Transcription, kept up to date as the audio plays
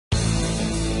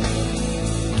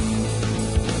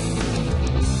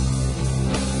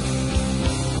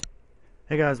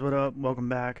Hey guys, what up? Welcome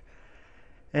back.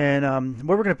 And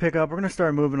what we're going to pick up, we're going to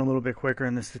start moving a little bit quicker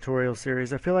in this tutorial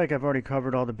series. I feel like I've already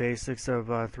covered all the basics of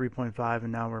 3.5,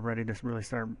 and now we're ready to really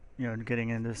start,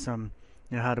 getting into some,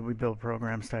 how do we build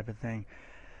programs type of thing.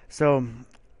 So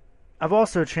I've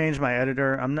also changed my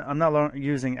editor. I'm not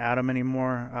using Atom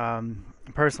anymore.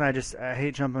 Personally, I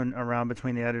hate jumping around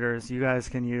between the editors. You guys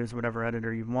can use whatever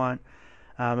editor you want.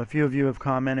 A few of you have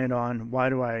commented on why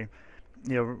do I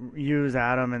use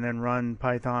Atom and then run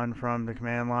Python from the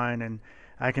command line, and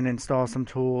I can install some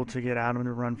tool to get Atom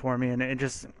to run for me. And it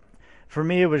just, for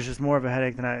me, it was just more of a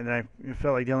headache than I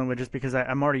felt like dealing with, just because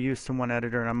I'm already used to one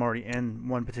editor and I'm already in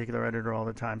one particular editor all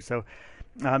the time. So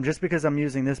just because I'm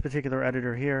using this particular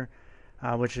editor here,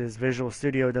 which is Visual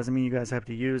Studio, doesn't mean you guys have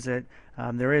to use it.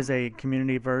 There is a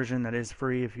community version that is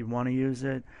free if you want to use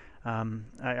it.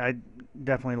 I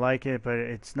definitely like it, but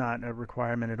it's not a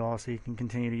requirement at all, so you can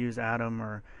continue to use Atom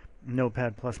or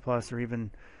Notepad++ or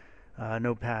even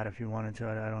Notepad if you wanted to.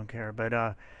 I don't care.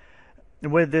 But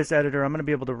with this editor, I'm going to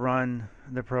be able to run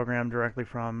the program directly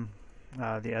from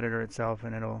the editor itself,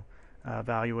 and it'll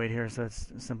evaluate here. So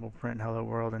it's simple print hello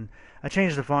world. And I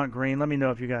changed the font green. Let me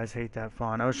know if you guys hate that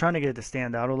font. I was trying to get it to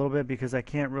stand out a little bit because I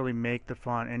can't really make the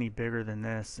font any bigger than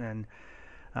this, and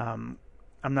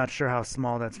I'm not sure how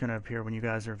small that's going to appear when you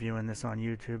guys are viewing this on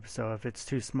YouTube. So if it's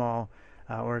too small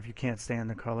or if you can't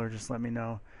stand the color, just let me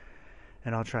know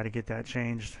and I'll try to get that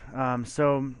changed.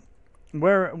 So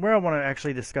where I want to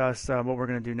actually discuss what we're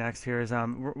going to do next here is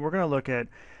we're going to look at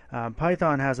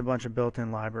Python has a bunch of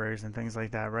built-in libraries and things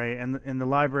like that, right? And in the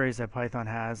libraries that Python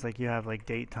has, like you have like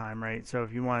DateTime, right? So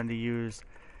if you wanted to use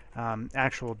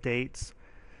actual dates,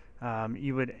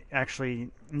 you would actually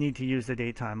need to use the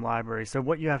DateTime library. So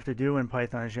what you have to do in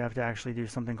Python is you have to actually do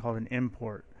something called an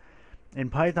import.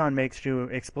 And Python makes you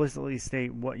explicitly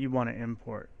state what you want to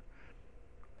import.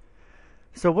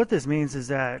 So what this means is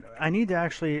that I need to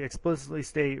actually explicitly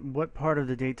state what part of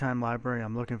the DateTime library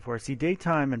I'm looking for. See,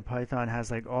 DateTime in Python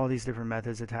has like all these different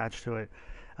methods attached to it.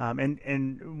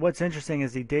 And what's interesting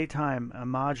is the DateTime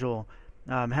module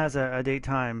has a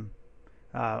DateTime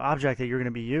object that you're going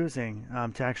to be using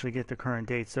to actually get the current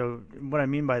date. So what I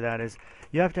mean by that is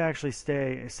you have to actually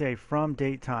say from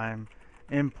DateTime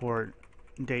import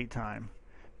DateTime,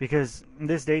 because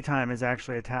this DateTime is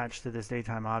actually attached to this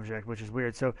DateTime object, which is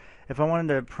weird. So if I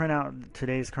wanted to print out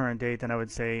today's current date, then I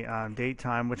would say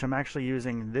DateTime, which I'm actually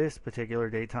using this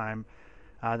particular DateTime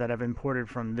that I've imported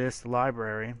from this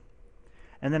library,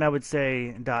 and then I would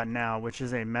say .now, which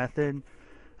is a method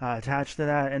attached to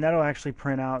that, and that'll actually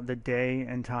print out the day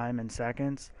and time in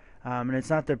seconds. And it's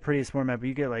not the prettiest format, but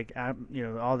you get like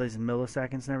all these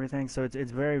milliseconds and everything. So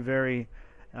it's very, very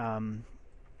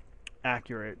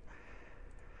accurate.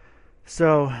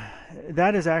 So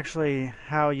that is actually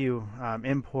how you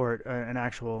import an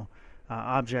actual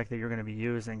object that you're going to be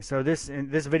using. So this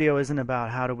video isn't about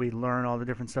how do we learn all the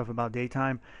different stuff about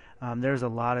DateTime. There's a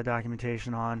lot of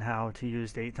documentation on how to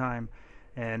use DateTime,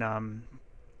 and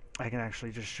I can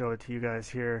actually just show it to you guys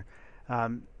here.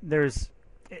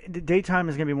 DateTime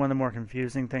is going to be one of the more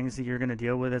confusing things that you're going to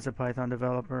deal with as a Python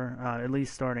developer, at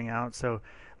least starting out. So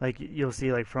like you'll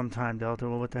see like from time delta,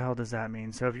 well, what the hell does that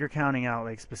mean? So if you're counting out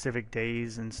like specific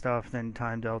days and stuff, then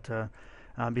time delta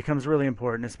becomes really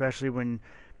important, especially when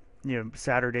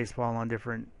Saturdays fall on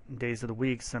different days of the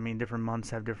weeks. I mean, different months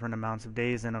have different amounts of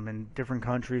days in them, and different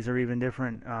countries are even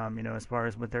different, as far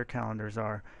as what their calendars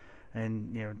are.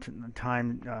 And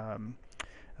time,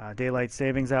 daylight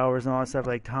savings hours and all that stuff.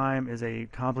 Like time is a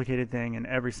complicated thing in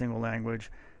every single language,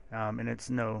 and it's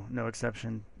no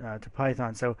exception to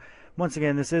Python. So once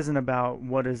again, this isn't about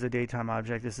what is a DateTime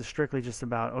object. This is strictly just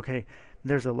about, okay,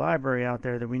 there's a library out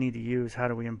there that we need to use. How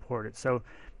do we import it? So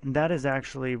that is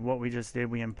actually what we just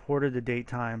did. We imported the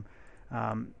DateTime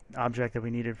object that we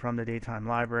needed from the DateTime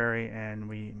library, and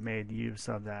we made use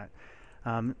of that.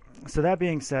 So that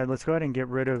being said, let's go ahead and get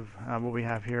rid of what we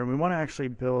have here. We want to actually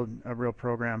build a real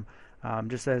program.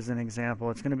 Just as an example,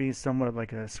 it's going to be somewhat of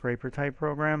like a scraper type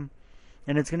program,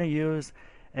 and it's going to use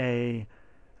a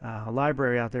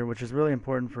library out there, which is really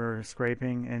important for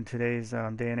scraping in today's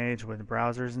day and age with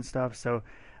browsers and stuff. So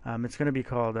it's going to be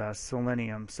called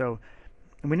Selenium. So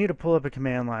we need to pull up a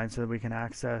command line so that we can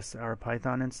access our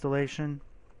Python installation.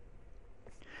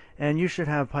 And you should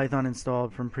have Python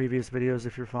installed from previous videos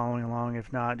if you're following along.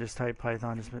 If not, just type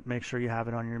Python. Just make sure you have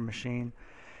it on your machine.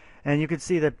 And you can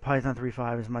see that Python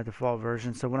 3.5 is my default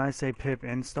version. So when I say pip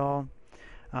install,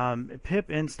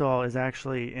 Pip install is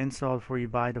actually installed for you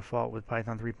by default with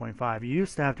Python 3.5. You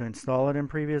used to have to install it in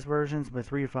previous versions, but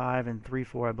 3.5 and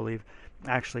 3.4, I believe,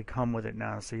 actually come with it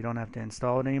now, so you don't have to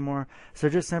install it anymore. So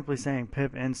just simply saying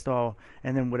pip install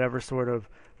and then whatever sort of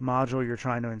module you're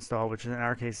trying to install, which in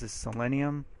our case is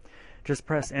Selenium, just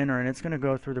press enter and it's going to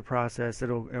go through the process.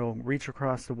 It'll reach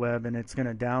across the web and it's going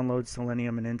to download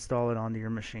Selenium and install it onto your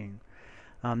machine.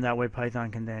 That way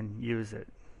Python can then use it.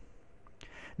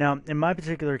 Now, in my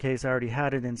particular case, I already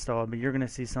had it installed, but you're going to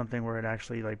see something where it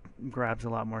actually grabs a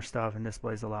lot more stuff and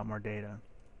displays a lot more data.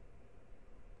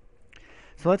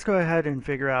 So let's go ahead and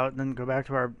figure out, then go back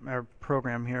to our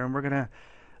program here, and we're going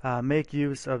to make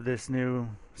use of this new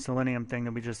Selenium thing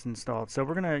that we just installed. So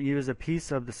we're going to use a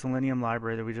piece of the Selenium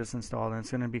library that we just installed, and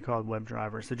it's going to be called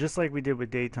WebDriver. So just like we did with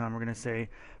DateTime, we're going to say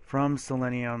from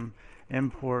Selenium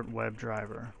import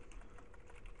WebDriver.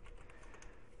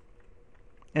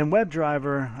 In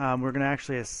WebDriver, we're going to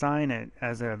actually assign it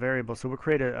as a variable. So we'll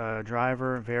create a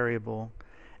driver variable,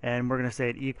 and we're going to say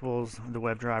it equals the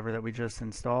WebDriver that we just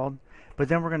installed. But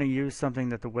then we're going to use something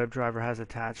that the WebDriver has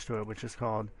attached to it, which is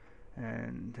called,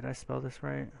 and did I spell this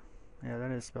right? Yeah,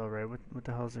 that is spelled right. What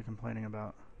the hell is it complaining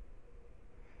about?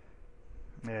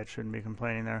 Yeah, it shouldn't be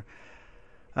complaining there.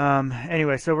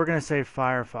 Anyway, so we're going to say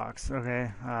Firefox,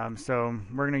 okay? So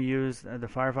we're going to use the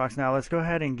Firefox. Now let's go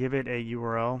ahead and give it a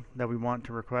URL that we want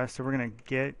to request. So we're going to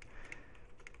get,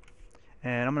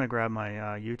 and I'm going to grab my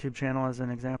YouTube channel as an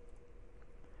example.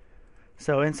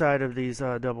 So inside of these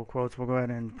double quotes, we'll go ahead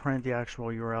and print the actual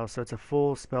URL. So it's a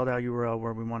full spelled out URL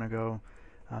where we want to go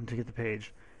to get the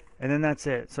page. And then that's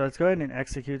it. So let's go ahead and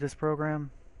execute this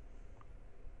program.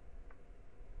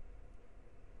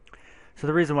 So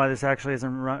the reason why this actually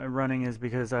isn't running is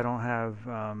because I don't have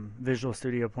Visual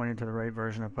Studio pointing to the right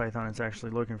version of Python. It's actually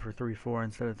looking for 3.4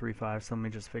 instead of 3.5. So let me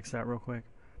just fix that real quick.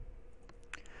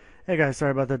 Hey guys,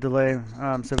 sorry about the delay.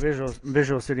 So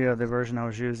Visual Studio, the version I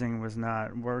was using, was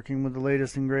not working with the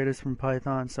latest and greatest from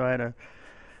Python. So I had to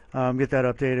get that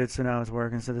updated. So now it's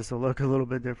working. So this will look a little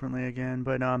bit differently again.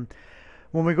 But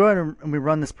when we go ahead and we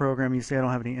run this program, you see I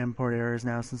don't have any import errors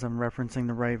now since I'm referencing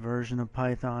the right version of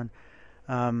Python.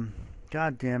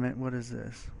 God damn it, what is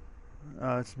this?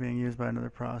 It's being used by another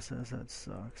process. That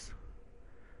sucks.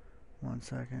 1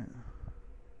 second.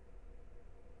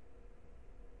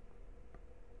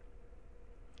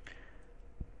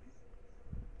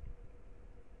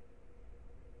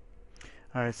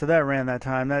 Alright, so that ran that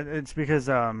time. It's because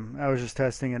I was just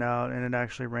testing it out and it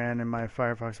actually ran, and my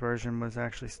Firefox version was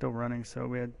actually still running, so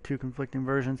we had two conflicting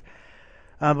versions.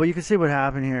 But you can see what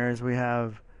happened here is we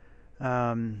have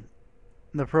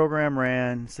the program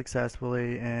ran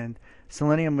successfully, and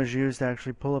Selenium was used to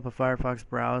actually pull up a Firefox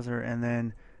browser and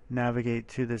then navigate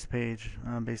to this page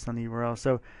based on the URL.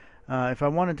 So if I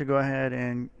wanted to go ahead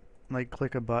and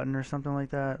click a button or something like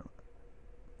that,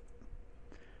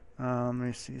 let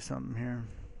me see something here.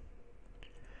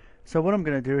 So what I'm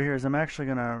going to do here is I'm actually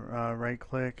going to right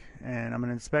click and I'm going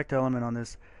to inspect element on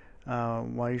this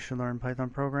why you should learn Python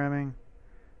programming,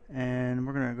 and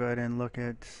we're going to go ahead and look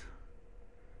at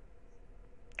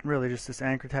really just this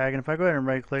anchor tag. And if I go ahead and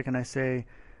right click and I say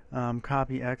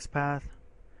copy XPath,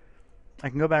 I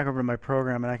can go back over to my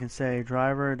program and I can say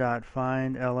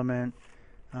driver.find element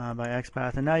by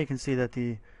XPath, and now you can see that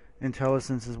the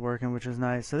IntelliSense is working, which is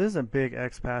nice. So this is a big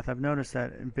XPath. I've noticed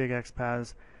that big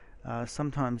XPaths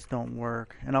sometimes don't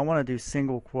work, and I want to do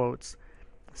single quotes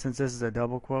since this is a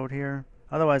double quote here.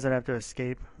 Otherwise I'd have to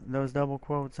escape those double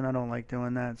quotes, and I don't like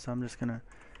doing that, so I'm just gonna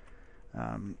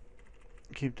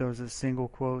keep those as single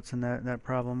quotes, and that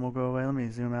problem will go away. Let me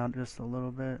zoom out just a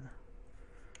little bit.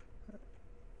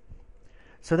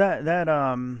 So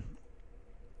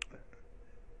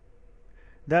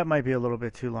that might be a little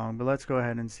bit too long, but let's go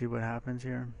ahead and see what happens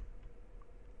here.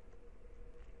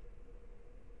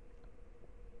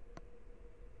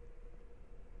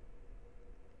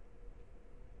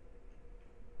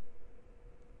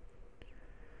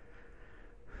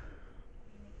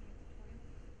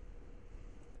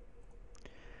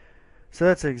 So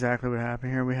that's exactly what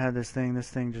happened here. We had this thing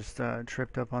just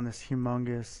tripped up on this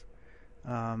humongous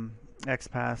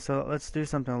XPath. So let's do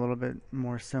something a little bit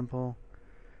more simple.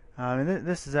 And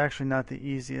this is actually not the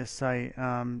easiest site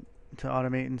to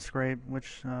automate and scrape,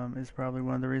 which is probably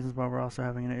one of the reasons why we're also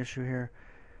having an issue here.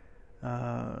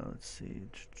 Let's see.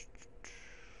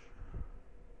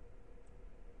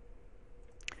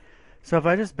 So if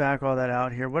I just back all that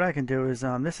out here, what I can do is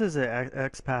this is an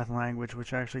XPath language,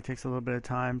 which actually takes a little bit of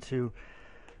time to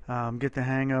get the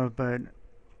hang of, but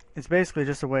it's basically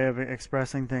just a way of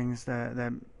expressing things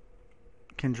that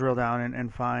can drill down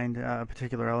and find a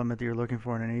particular element that you're looking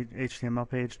for in an HTML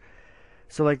page.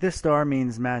 So like this star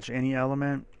means match any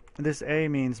element. This A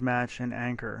means match an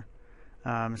anchor.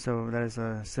 So that is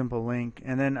a simple link.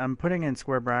 And then I'm putting in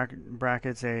square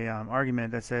brackets a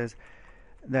argument that says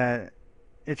that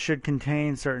it should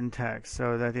contain certain text,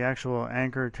 so that the actual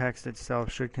anchor text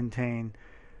itself should contain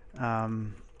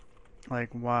like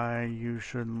why you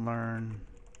should learn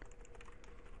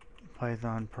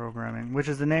Python programming, which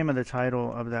is the name of the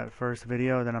title of that first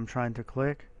video that I'm trying to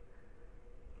click.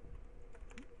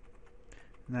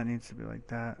 And that needs to be like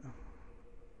that.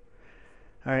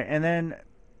 Alright, and then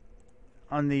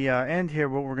on the end here,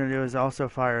 what we're going to do is also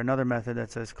fire another method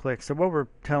that says click. So what we're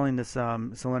telling this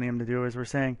Selenium to do is we're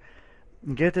saying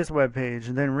get this web page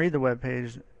and then read the web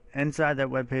page. Inside that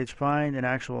web page, find an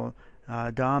actual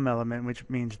DOM element, which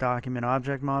means document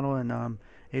object model in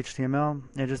HTML.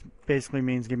 It just basically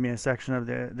means give me a section of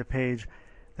the page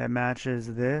that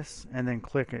matches this, and then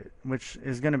click it, which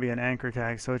is going to be an anchor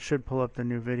tag. So it should pull up the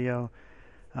new video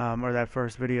or that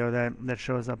first video that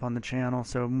shows up on the channel.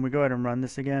 So when we go ahead and run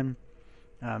this again,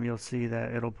 you'll see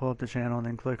that it'll pull up the channel and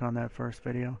then click on that first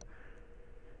video.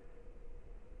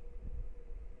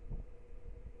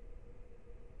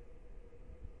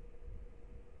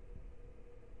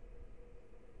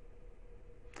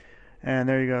 And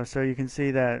there you go. So you can see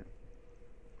that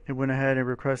it went ahead and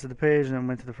requested the page and then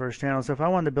went to the first channel. So if I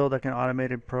wanted to build like an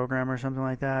automated program or something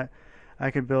like that,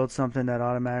 I could build something that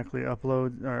automatically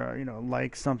uploads or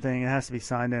likes something. It has to be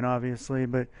signed in, obviously,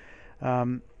 but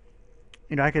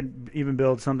I could even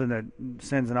build something that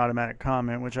sends an automatic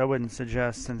comment, which I wouldn't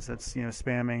suggest since it's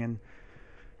spamming and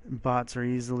bots are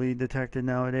easily detected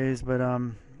nowadays. But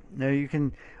you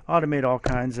can automate all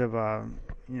kinds of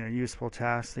useful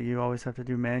tasks that you always have to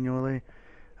do manually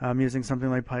using something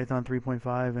like Python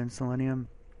 3.5 and Selenium.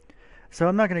 So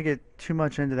I'm not going to get too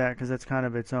much into that because that's kind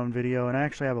of its own video, and I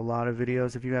actually have a lot of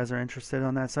videos if you guys are interested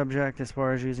on that subject as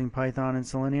far as using Python and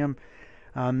Selenium.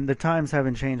 The times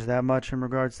haven't changed that much in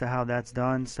regards to how that's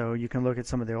done, so you can look at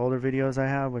some of the older videos I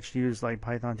have which use like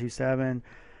Python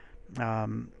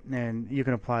 2.7, and you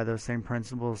can apply those same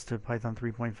principles to Python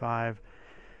 3.5.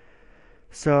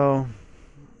 So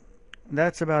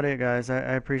that's about it, guys.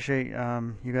 I appreciate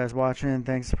you guys watching.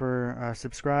 Thanks for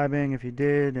subscribing if you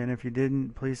did, and if you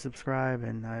didn't, please subscribe,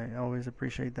 and I always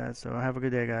appreciate that. So have a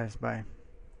good day, guys. Bye.